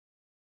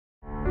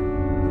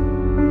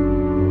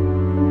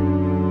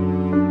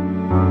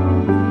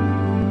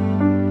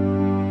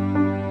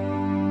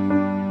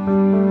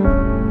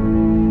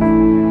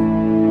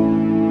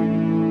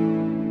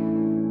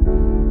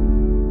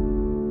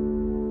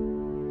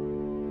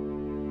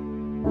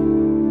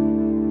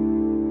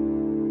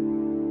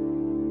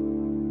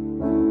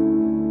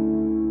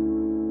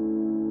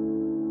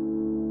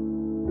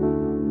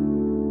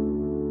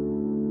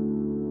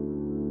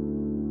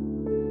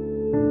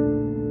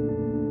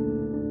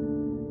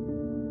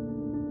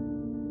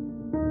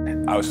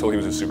I was told he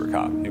was a super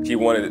cop. He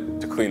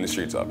wanted to clean the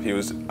streets up. He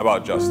was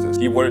about justice.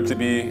 He wanted to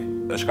be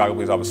a Chicago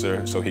police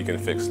officer so he can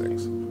fix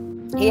things.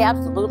 He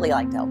absolutely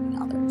liked helping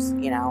others,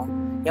 you know.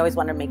 He always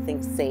wanted to make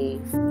things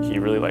safe. He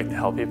really liked to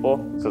help people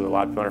because a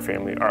lot of people in our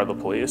family are the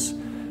police.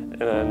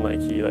 And then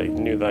he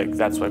knew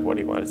that's what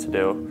he wanted to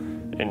do.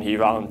 And he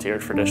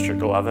volunteered for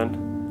District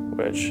 11,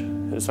 which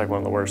is one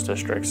of the worst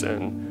districts,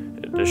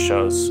 and it just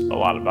shows a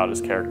lot about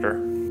his character.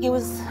 He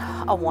was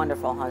a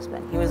wonderful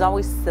husband. He was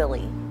always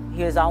silly.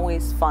 He was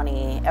always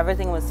funny.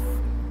 Everything was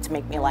to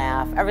make me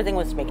laugh. Everything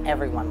was to make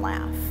everyone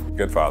laugh.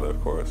 Good father,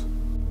 of course.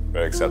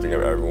 Very accepting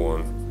of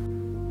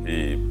everyone.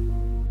 He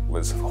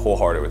was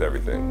wholehearted with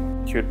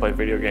everything. He would play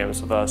video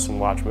games with us and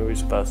watch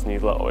movies with us, and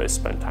he'd always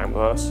spend time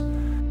with us.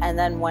 And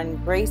then when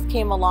Grace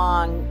came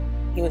along,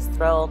 he was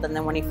thrilled. And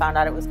then when he found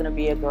out it was going to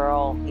be a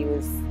girl, he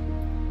was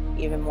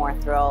even more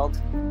thrilled.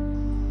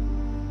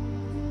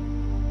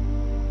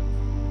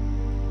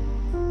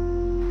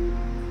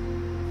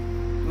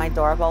 My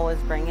doorbell was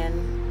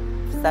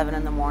ringing 7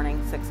 in the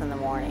morning, 6 in the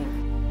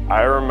morning.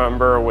 I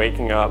remember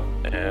waking up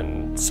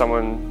and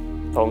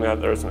someone told me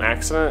that there was an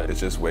accident.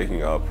 It's just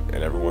waking up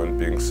and everyone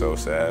being so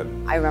sad.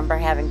 I remember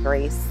having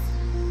Grace,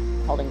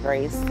 holding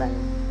Grace,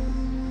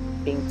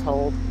 and being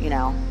told, you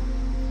know,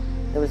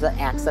 there was an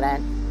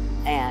accident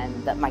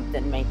and that Mike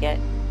didn't make it,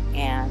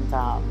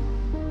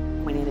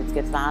 and we needed to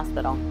get to the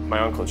hospital. My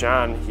Uncle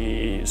John,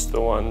 he's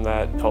the one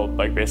that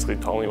basically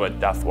told me what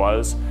death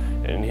was,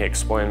 and he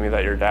explained to me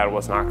that your dad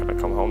was not going to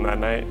come home that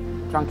night.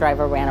 Drunk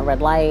driver ran a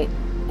red light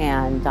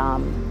and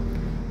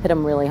hit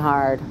him really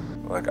hard.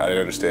 I didn't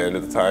understand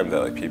at the time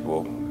that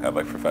people have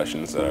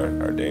professions that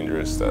are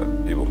dangerous,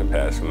 that people can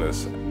pass from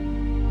this.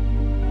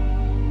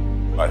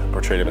 I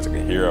portrayed him as a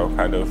hero,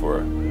 kind of,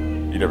 or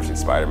you never seen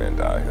Spider-Man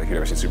die, you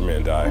never seen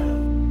Superman die.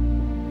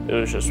 It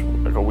was just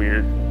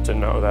weird to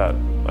know that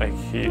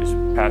he's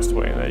passed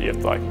away and that you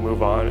have to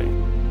move on,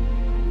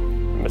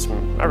 and I miss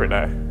him every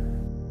day.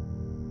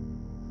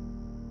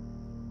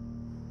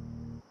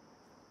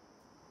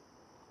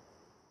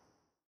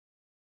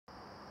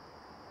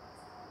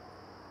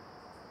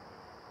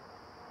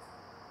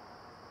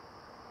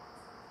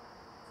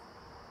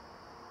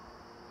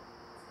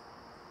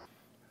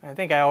 I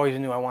think I always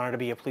knew I wanted to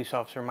be a police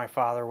officer. My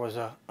father was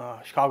a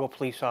Chicago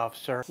police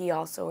officer. He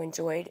also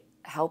enjoyed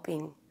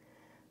helping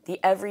the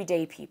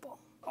everyday people.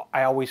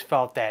 I always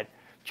felt that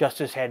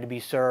justice had to be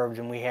served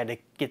and we had to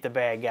get the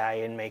bad guy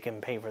and make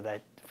him pay for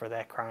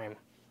that crime.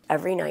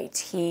 Every night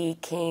he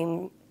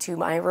came to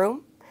my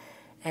room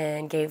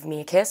and gave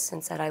me a kiss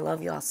and said, "I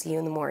love you, I'll see you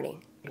in the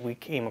morning." We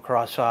came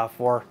across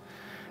 4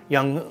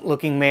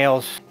 young-looking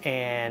males,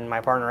 and my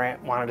partner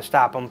wanted to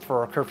stop them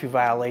for a curfew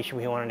violation.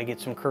 We wanted to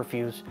get some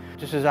curfews.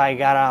 Just as I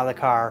got out of the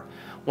car,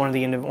 one of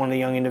the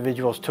young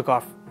individuals took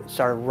off,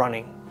 started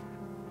running.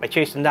 I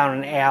chased him down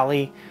an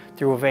alley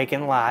through a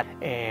vacant lot,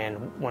 and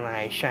when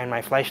I shined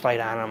my flashlight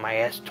on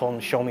him, told him,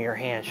 "Show me your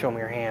hands, show me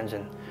your hands,"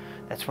 and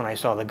that's when I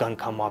saw the gun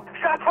come up.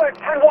 Shots fired,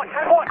 10-1,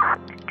 10-1.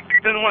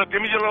 10-1,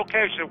 give me your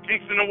location,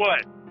 Kingston and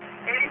what?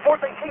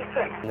 84th and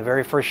Kingston. And the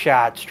very first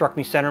shot struck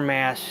me center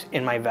mass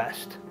in my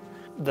vest.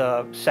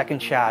 The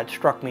second shot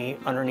struck me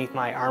underneath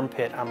my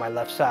armpit on my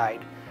left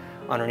side,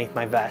 underneath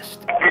my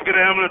vest. Get an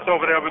ambulance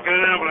over there, get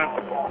an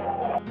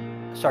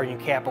ambulance.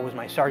 Sergeant Kappa was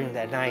my sergeant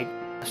that night.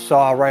 I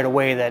saw right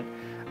away that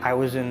I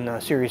was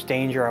in serious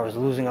danger. I was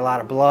losing a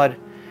lot of blood,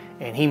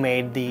 and he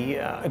made the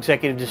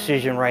executive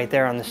decision right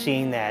there on the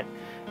scene that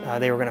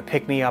they were going to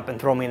pick me up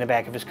and throw me in the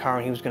back of his car,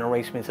 and he was going to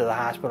race me to the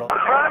hospital.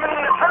 Driving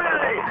in the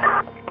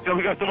Trinity! So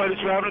we got somebody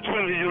driving the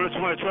Trinity,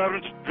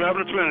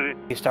 driving the Trinity.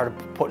 He started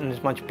putting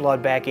as much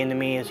blood back into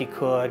me as he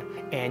could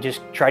and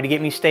just tried to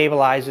get me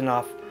stabilized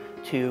enough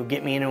to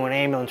get me into an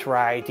ambulance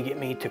ride to get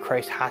me to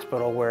Christ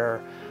Hospital,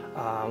 where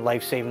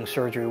life-saving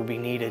surgery would be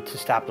needed to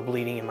stop the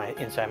bleeding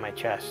inside my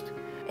chest.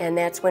 And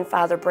that's when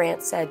Father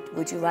Brandt said,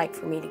 "Would you like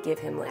for me to give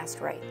him last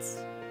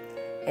rites?"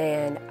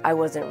 And I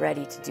wasn't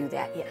ready to do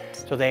that yet.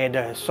 So they had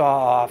to saw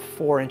off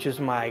 4 inches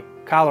of my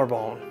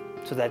collarbone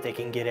so that they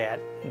can get at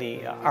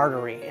the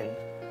artery and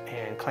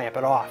clamp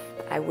it off.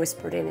 I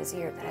whispered in his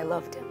ear that I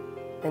loved him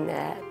and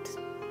that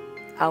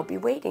I'll be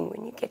waiting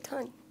when you get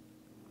done.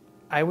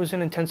 I was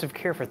in intensive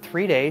care for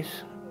 3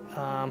 days.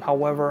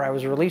 However, I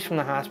was released from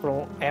the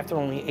hospital after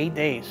only 8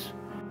 days.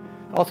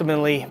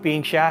 Ultimately,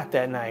 being shot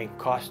that night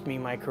cost me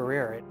my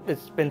career.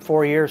 It's been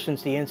 4 years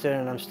since the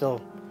incident, and I'm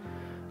still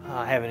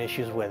having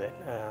issues with it.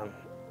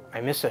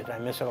 I miss it. I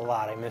miss it a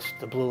lot. I miss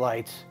the blue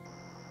lights.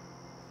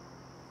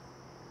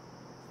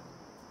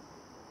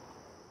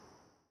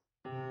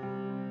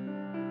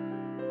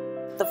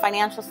 The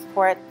financial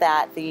support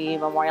that the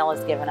Memorial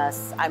has given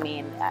us, I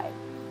mean,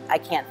 I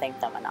can't thank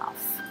them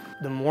enough.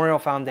 The Memorial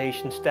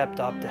Foundation stepped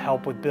up to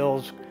help with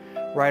bills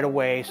right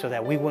away so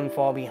that we wouldn't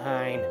fall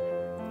behind.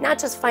 Not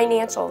just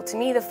financial. To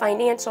me, the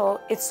financial,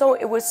 it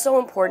was so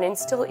important and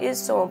still is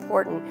so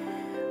important.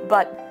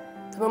 But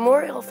the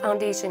Memorial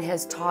Foundation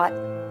has taught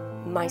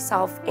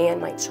myself and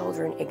my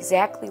children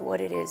exactly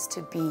what it is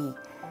to be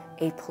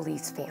a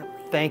police family.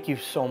 Thank you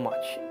so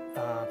much.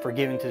 for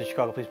giving to the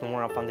Chicago Police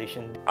Memorial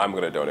Foundation. I'm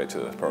going to donate to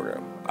the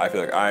program. I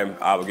feel like I'm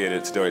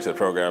obligated to donate to the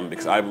program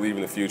because I believe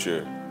in the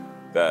future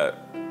that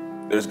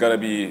there's going to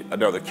be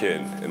another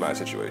kid in my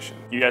situation.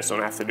 You guys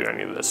don't have to do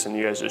any of this, and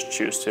you guys just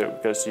choose to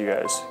because you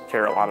guys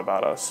care a lot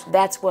about us.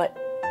 That's what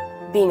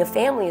being a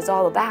family is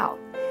all about.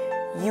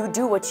 You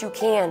do what you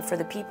can for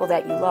the people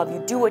that you love.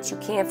 You do what you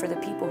can for the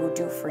people who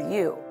do for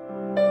you.